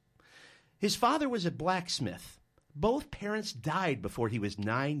fella. His father was a blacksmith. Both parents died before he was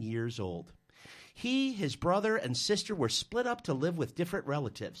 9 years old. He, his brother, and sister were split up to live with different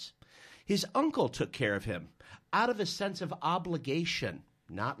relatives. His uncle took care of him out of a sense of obligation,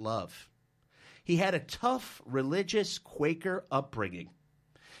 not love. He had a tough, religious Quaker upbringing.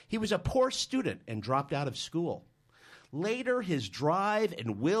 He was a poor student and dropped out of school. Later, his drive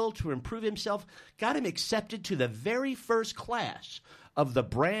and will to improve himself got him accepted to the very first class of the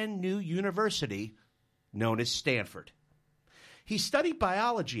brand new university known as Stanford. He studied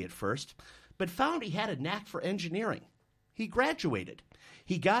biology at first, but found he had a knack for engineering. He graduated.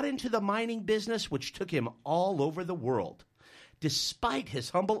 He got into the mining business, which took him all over the world. Despite his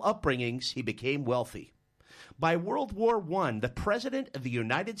humble upbringings, he became wealthy. By World War I, the President of the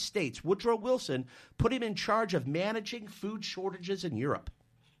United States, Woodrow Wilson, put him in charge of managing food shortages in Europe.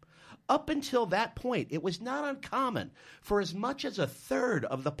 Up until that point, it was not uncommon for as much as a third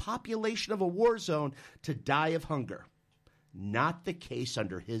of the population of a war zone to die of hunger. Not the case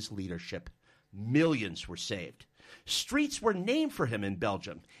under his leadership. Millions were saved. Streets were named for him in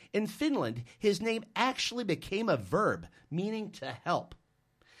Belgium. In Finland, his name actually became a verb, meaning to help.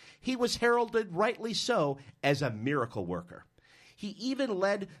 He was heralded, rightly so, as a miracle worker. He even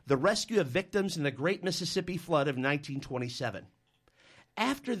led the rescue of victims in the Great Mississippi Flood of 1927.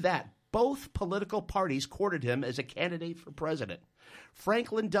 After that, both political parties courted him as a candidate for president.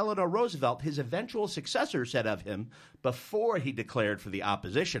 Franklin Delano Roosevelt, his eventual successor, said of him, before he declared for the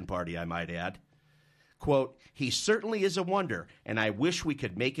opposition party, I might add, quote, "He certainly is a wonder, and I wish we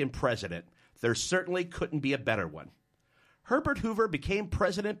could make him president. There certainly couldn't be a better one." Herbert Hoover became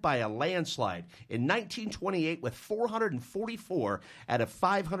president by a landslide in 1928 with 444 out of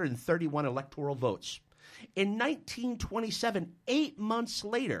 531 electoral votes. In 1927, 8 months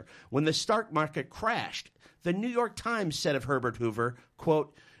later, when the stock market crashed, the New York Times said of Herbert Hoover,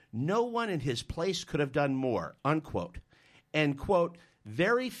 quote, "No one in his place could have done more," unquote. And, quote,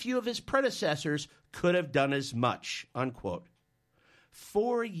 "Very few of his predecessors could have done as much," unquote.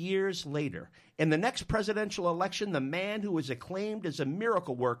 4 years later, in the next presidential election, the man who was acclaimed as a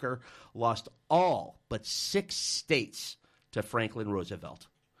miracle worker lost all but 6 states to Franklin Roosevelt.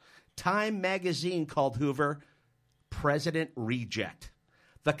 Time magazine called Hoover President Reject.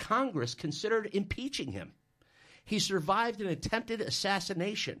 The Congress considered impeaching him. He survived an attempted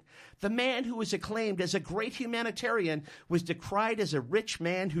assassination. The man who was acclaimed as a great humanitarian was decried as a rich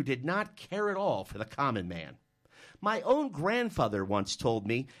man who did not care at all for the common man. My own grandfather once told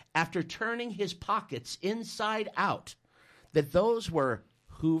me, after turning his pockets inside out, that those were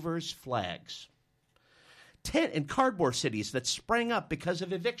Hoover's flags. Tent and cardboard cities that sprang up because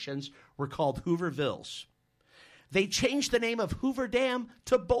of evictions were called Hoovervilles. They changed the name of Hoover Dam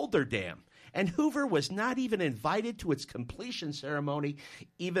to Boulder Dam, and Hoover was not even invited to its completion ceremony,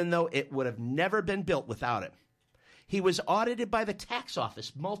 even though it would have never been built without him. He was audited by the tax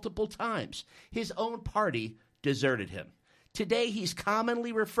office multiple times. His own party deserted him. Today, he's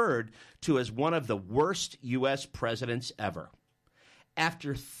commonly referred to as one of the worst U.S. presidents ever.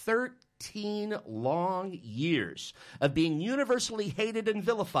 After 13 long years of being universally hated and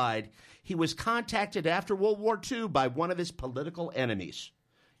vilified, he was contacted after World War II by one of his political enemies,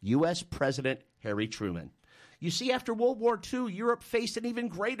 U.S. President Harry Truman. You see, after World War II, Europe faced an even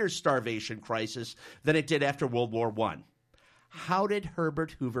greater starvation crisis than it did after World War I. How did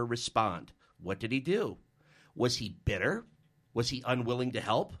Herbert Hoover respond? What did he do? Was he bitter? Was he unwilling to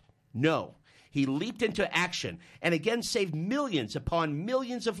help? No. He leaped into action and again saved millions upon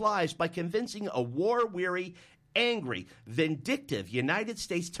millions of lives by convincing a war-weary, angry, vindictive United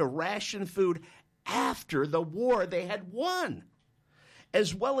States to ration food after the war they had won,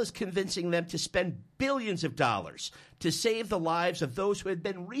 as well as convincing them to spend billions of dollars to save the lives of those who had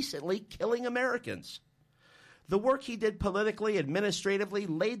been recently killing Americans. The work he did politically, administratively,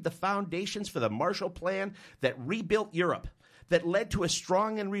 laid the foundations for the Marshall Plan that rebuilt Europe, that led to a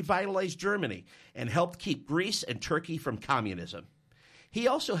strong and revitalized Germany, and helped keep Greece and Turkey from communism. He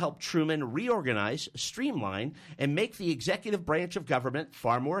also helped Truman reorganize, streamline, and make the executive branch of government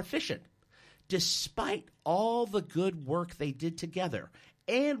far more efficient. Despite all the good work they did together,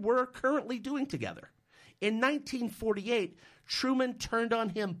 and were currently doing together, in 1948, Truman turned on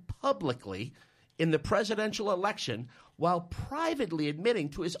him publicly in the presidential election while privately admitting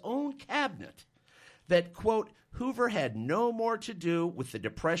to his own cabinet that, quote, Hoover had no more to do with the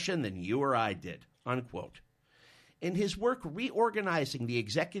Depression than you or I did, unquote. In his work reorganizing the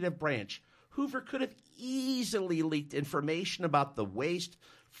executive branch, Hoover could have easily leaked information about the waste,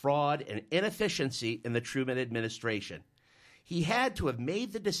 fraud, and inefficiency in the Truman administration. He had to have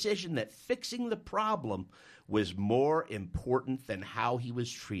made the decision that fixing the problem was more important than how he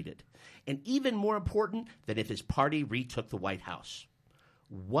was treated, and even more important than if his party retook the White House.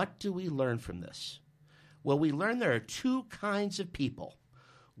 What do we learn from this? Well, we learn there are 2 kinds of people.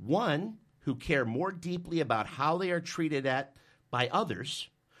 One, who care more deeply about how they are treated by others,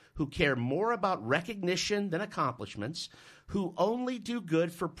 who care more about recognition than accomplishments, who only do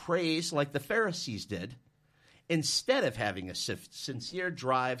good for praise like the Pharisees did, instead of having a sincere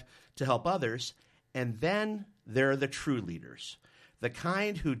drive to help others. And then there are the true leaders, the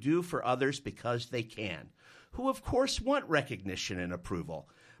kind who do for others because they can, who of course want recognition and approval,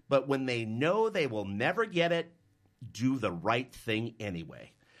 but when they know they will never get it, do the right thing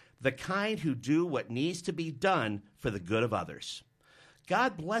anyway. The kind who do what needs to be done for the good of others.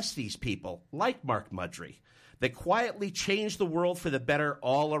 God bless these people, like Mark Mudry, that quietly change the world for the better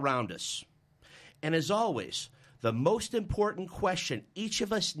all around us. And as always, the most important question each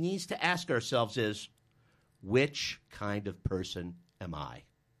of us needs to ask ourselves is, which kind of person am I?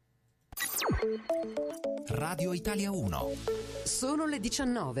 Radio Italia 1. Sono le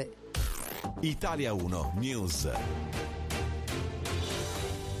 19. Italia 1 News.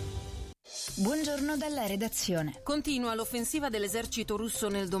 Buongiorno dalla redazione. Continua l'offensiva dell'esercito russo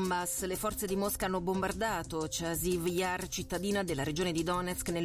nel Donbass. Le forze di Mosca hanno bombardato Chasiv Yar, cittadina della regione di Donetsk, nel